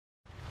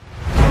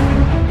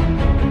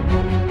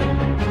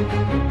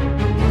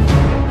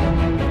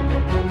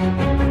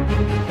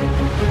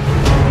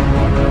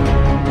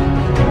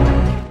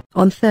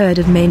On 3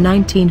 May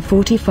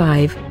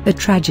 1945, a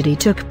tragedy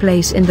took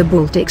place in the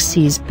Baltic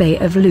Sea's Bay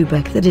of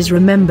Lubeck that is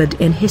remembered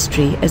in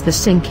history as the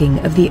sinking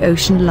of the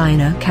ocean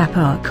liner Cap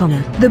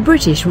Arcona. The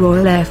British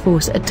Royal Air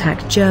Force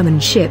attacked German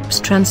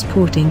ships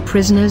transporting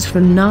prisoners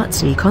from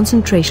Nazi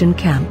concentration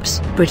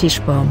camps. British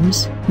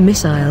bombs,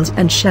 missiles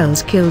and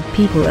shells killed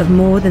people of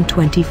more than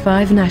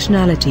 25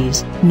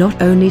 nationalities, not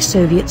only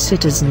Soviet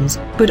citizens,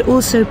 but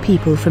also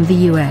people from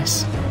the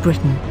US,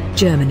 Britain,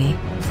 Germany,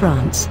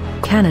 France,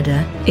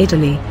 Canada,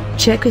 Italy,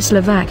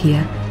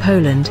 Czechoslovakia,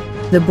 Poland,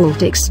 the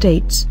Baltic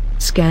states,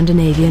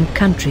 Scandinavian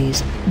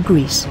countries,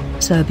 Greece,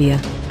 Serbia,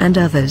 and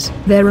others.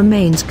 Their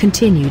remains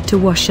continued to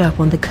wash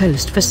up on the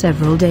coast for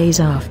several days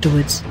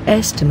afterwards.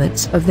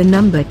 Estimates of the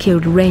number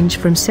killed range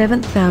from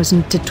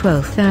 7,000 to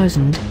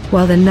 12,000,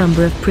 while the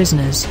number of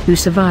prisoners who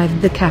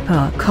survived the Cap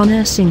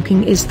Arcona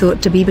sinking is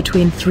thought to be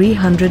between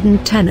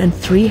 310 and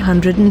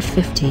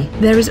 350.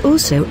 There is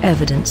also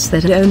evidence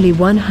that only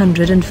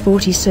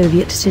 140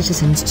 Soviet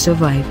citizens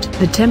survived.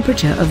 The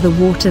temperature of the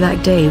water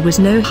that day was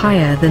no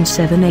higher than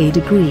 7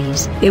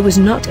 degrees. It was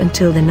not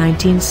until the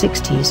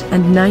 1960s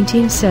and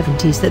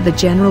 1970s that the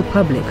general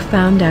public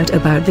found out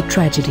about the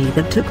tragedy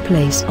that took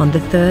place on the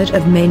 3rd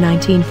of May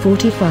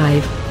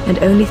 1945, and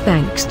only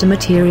thanks to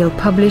material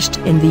published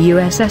in the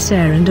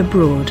USSR and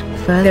abroad,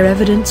 further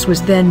evidence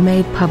was then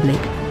made public,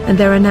 and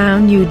there are now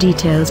new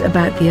details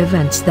about the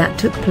events that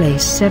took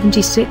place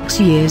 76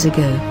 years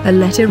ago. A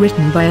letter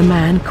written by a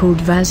man called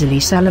Vasily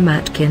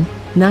Solomatkin,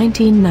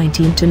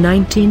 1919 to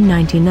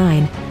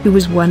 1999, who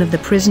was one of the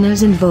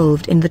prisoners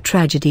involved in the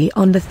tragedy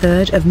on the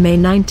 3rd of May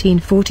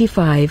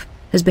 1945,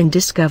 has been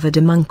discovered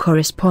among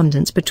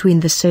correspondence between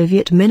the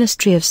Soviet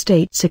Ministry of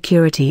State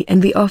Security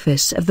and the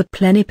Office of the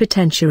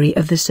Plenipotentiary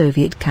of the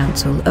Soviet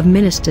Council of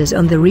Ministers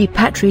on the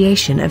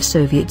Repatriation of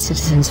Soviet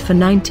Citizens for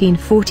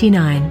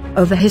 1949.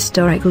 Of the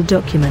historical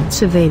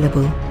documents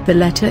available, the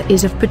letter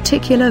is of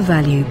particular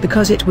value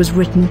because it was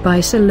written by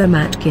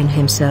Solomatkin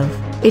himself.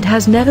 It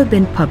has never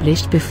been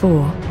published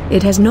before,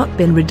 it has not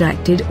been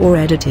redacted or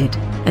edited,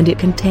 and it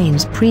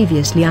contains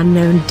previously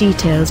unknown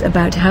details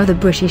about how the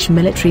British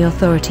military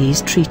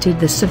authorities treated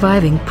the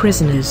surviving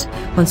prisoners.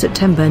 On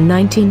September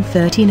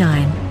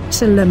 1939,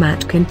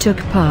 Solomatkin took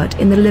part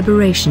in the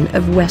liberation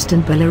of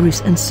Western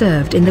Belarus and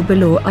served in the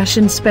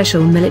Belarusian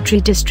Special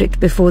Military District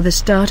before the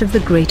start of the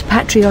Great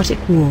Patriotic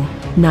War,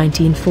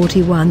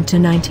 1941 to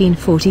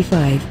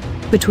 1945.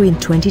 Between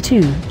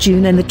 22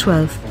 June and the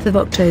 12th of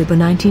October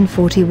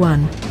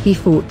 1941, he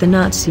fought the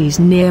Nazis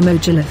near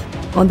Mogilov,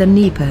 on the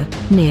Dnieper,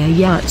 near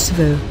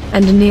Yartsevo,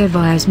 and near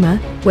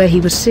Vyazma, where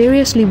he was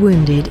seriously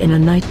wounded in a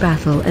night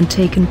battle and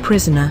taken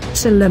prisoner.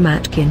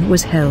 Solomatkin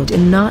was held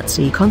in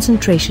Nazi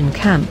concentration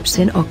camps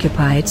in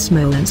occupied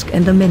Smolensk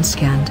and the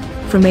Minskand,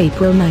 from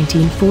April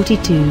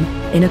 1942,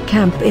 in a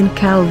camp in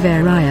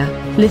Kalvaria,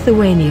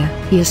 Lithuania.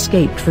 He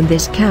escaped from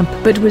this camp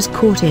but was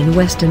caught in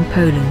western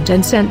Poland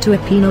and sent to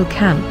a penal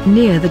camp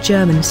near the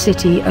German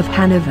city of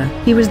Hanover.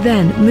 He was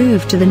then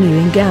moved to the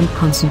Neuengamme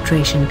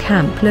concentration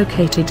camp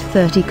located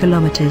 30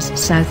 kilometers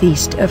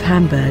southeast of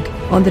Hamburg.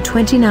 On the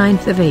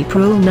 29th of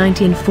April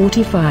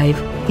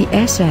 1945, the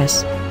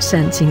SS,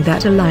 sensing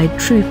that Allied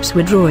troops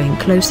were drawing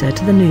closer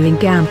to the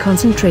Neuengamme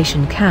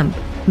concentration camp,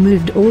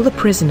 moved all the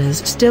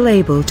prisoners still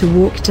able to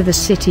walk to the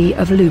city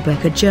of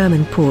Lubeck, a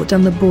German port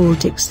on the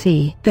Baltic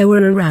Sea. There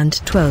were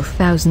around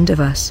 12,000 of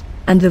us,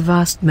 and the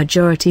vast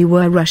majority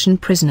were Russian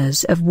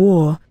prisoners of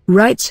war,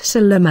 writes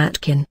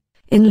Solomatkin.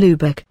 In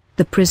Lubeck,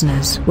 the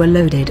prisoners were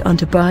loaded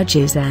onto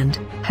barges and,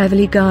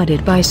 heavily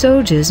guarded by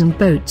soldiers and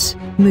boats,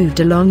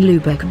 moved along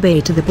Lubeck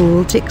Bay to the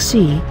Baltic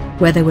Sea,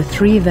 where there were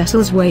 3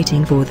 vessels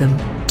waiting for them,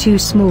 2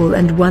 small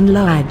and 1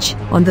 large.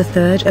 On the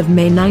 3rd of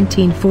May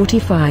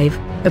 1945,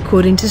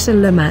 according to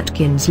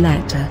Solomatkin's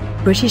letter,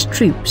 British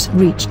troops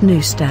reached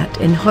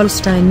Neustadt in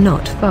Holstein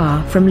not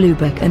far from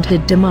Lubeck and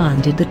had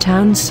demanded the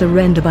town's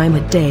surrender by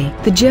midday.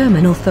 The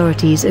German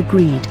authorities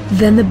agreed.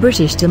 Then the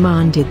British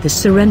demanded the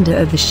surrender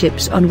of the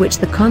ships on which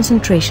the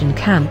concentration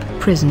camp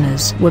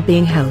prisoners were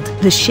being held.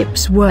 The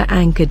ships were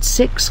anchored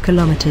 6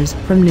 kilometers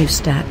from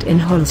Neustadt in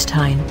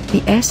Holstein.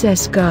 The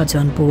SS guards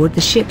on board the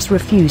ships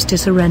refused to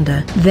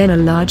surrender. Then a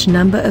large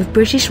number of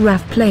British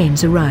RAF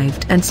planes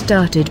arrived and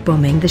started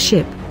bombing the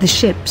ship. The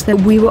ships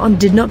that we were on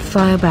did not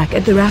fire back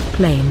at the RAF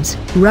planes,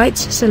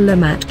 writes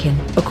Solomatkin.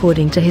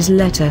 According to his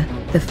letter,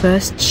 the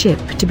first ship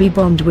to be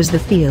bombed was the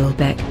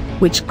Lubeck,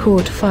 which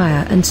caught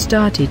fire and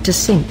started to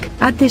sink.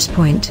 At this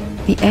point,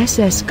 the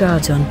SS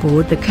guards on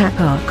board the Cap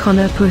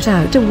Arcona put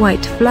out a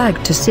white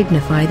flag to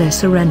signify their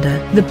surrender.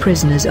 The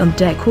prisoners on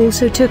deck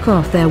also took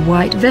off their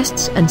white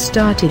vests and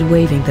started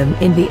waving them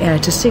in the air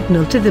to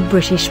signal to the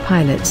British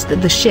pilots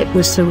that the ship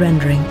was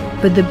surrendering,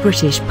 but the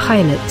British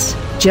pilots,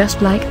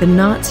 just like the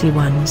Nazi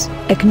ones,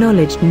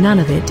 acknowledged none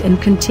of it and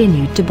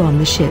continued to bomb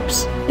the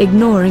ships,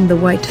 ignoring the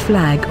white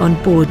flag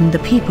on board and the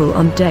people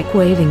on deck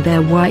waving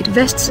their white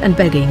vests and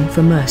begging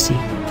for mercy,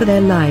 for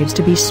their lives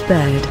to be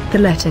spared. The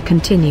letter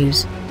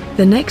continues.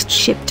 The next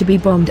ship to be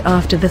bombed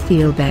after the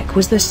Lubeck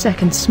was the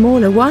second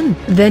smaller one.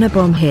 Then a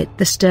bomb hit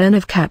the stern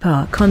of Cap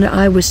Arcona.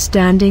 I was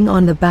standing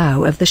on the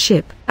bow of the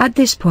ship. At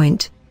this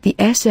point, the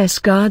SS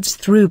guards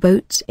threw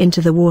boats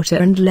into the water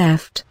and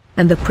left,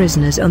 and the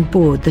prisoners on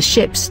board the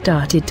ship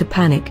started to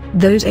panic.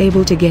 Those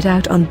able to get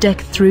out on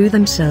deck threw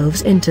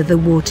themselves into the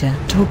water.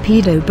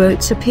 Torpedo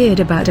boats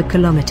appeared about a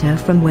kilometer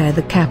from where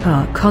the Cap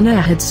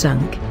Arcona had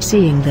sunk.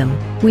 Seeing them,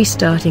 we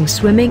started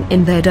swimming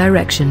in their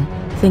direction,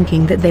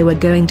 thinking that they were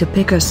going to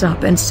pick us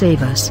up and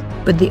save us,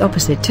 but the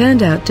opposite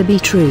turned out to be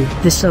true.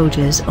 The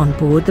soldiers on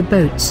board the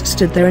boats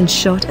stood there and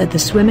shot at the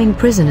swimming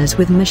prisoners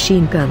with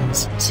machine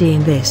guns.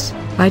 Seeing this,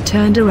 I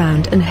turned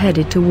around and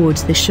headed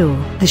towards the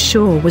shore. The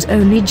shore was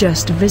only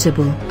just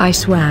visible. I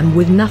swam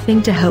with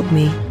nothing to help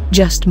me,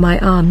 just my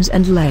arms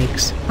and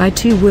legs. I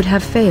too would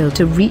have failed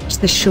to reach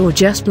the shore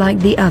just like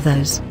the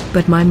others,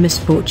 but my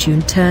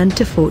misfortune turned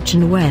to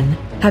fortune when,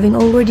 having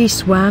already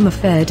swam a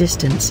fair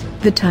distance,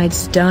 the tide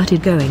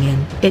started going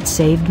in. It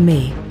saved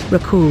me,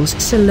 recalls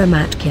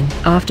Solomatkin.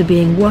 After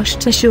being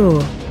washed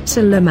ashore,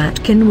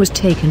 Solomatkin was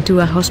taken to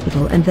a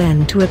hospital and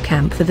then to a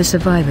camp for the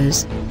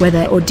survivors, where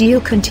their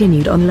ordeal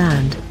continued on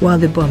land. While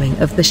the bombing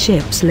of the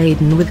ships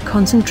laden with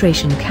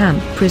concentration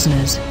camp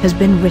prisoners has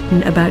been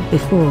written about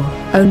before,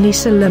 only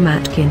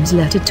Solomatkin's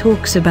letter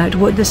talks about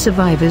what the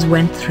survivors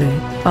went through.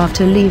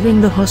 After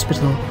leaving the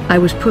hospital, I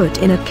was put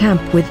in a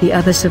camp with the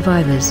other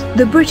survivors.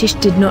 The British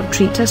did not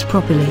treat us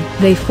properly.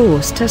 They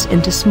forced us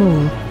into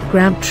small,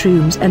 cramped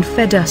rooms and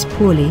fed us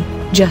poorly,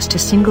 just a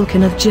single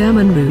can of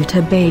German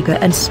rutabaga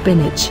and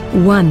spinach.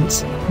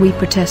 Once, we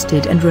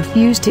protested and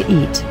refused to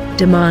eat,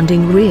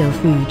 demanding real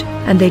food,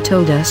 and they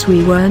told us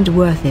we weren't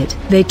worth it.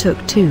 They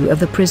took 2 of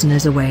the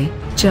prisoners away,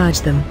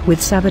 charged them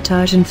with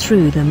sabotage and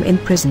threw them in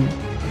prison.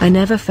 I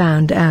never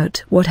found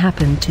out what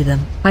happened to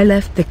them. I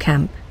left the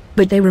camp,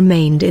 but they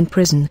remained in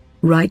prison,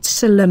 writes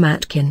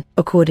Solomatkin.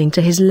 According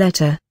to his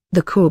letter,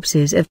 the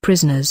corpses of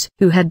prisoners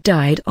who had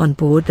died on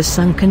board the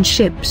sunken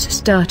ships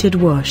started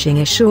washing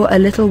ashore a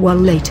little while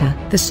later.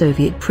 The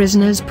Soviet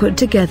prisoners put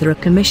together a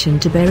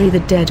commission to bury the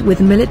dead with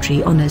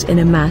military honors in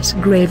a mass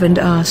grave and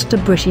asked a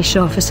British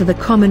officer, the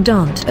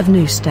commandant of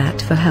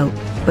Neustadt, for help,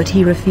 but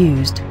he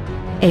refused.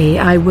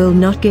 I will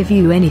not give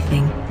you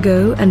anything.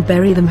 Go and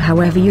bury them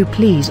however you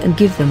please and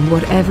give them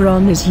whatever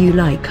honors you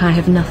like. I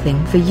have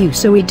nothing for you.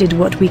 So we did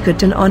what we could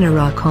to honor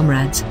our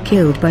comrades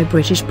killed by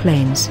British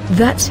planes.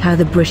 That's how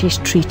the British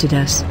treated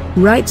us,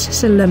 writes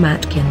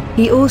Solomatkin.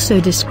 He also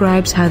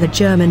describes how the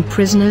German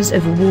prisoners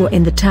of war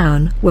in the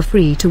town were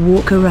free to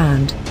walk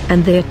around,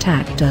 and they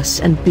attacked us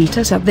and beat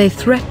us up. They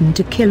threatened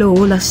to kill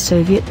all us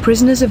Soviet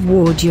prisoners of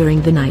war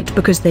during the night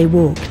because they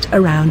walked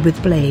around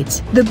with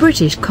blades. The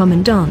British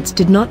commandants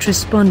did not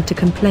respond to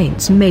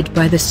complaints made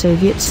by the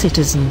Soviet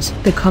citizens.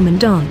 The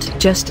commandant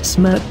just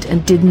smirked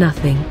and did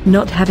nothing.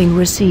 Not having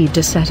received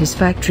a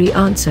satisfactory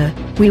answer,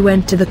 we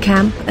went to the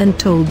camp and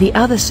told the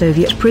other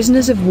Soviet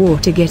prisoners of war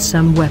to get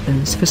some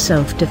weapons for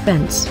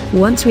self-defense.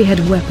 Once we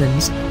had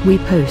weapons, we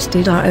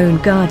posted our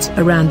own guards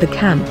around the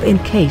camp in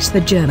case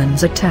the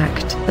Germans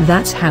attacked.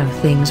 That's how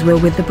things were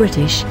with the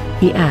British,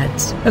 he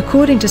adds.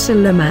 According to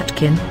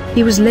Solomatkin,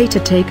 he was later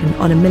taken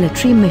on a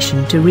military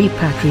mission to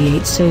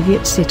repatriate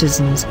Soviet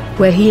citizens,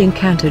 where he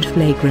encountered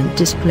flagrant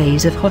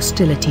displays of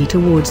hostility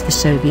towards the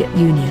Soviet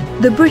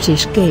Union. The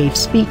British gave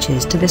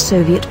speeches to the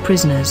Soviet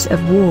prisoners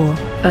of war,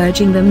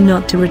 urging them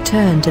not to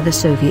return to the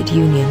Soviet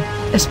Union,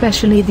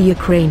 especially the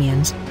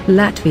Ukrainians,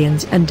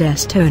 Latvians and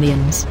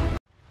Estonians.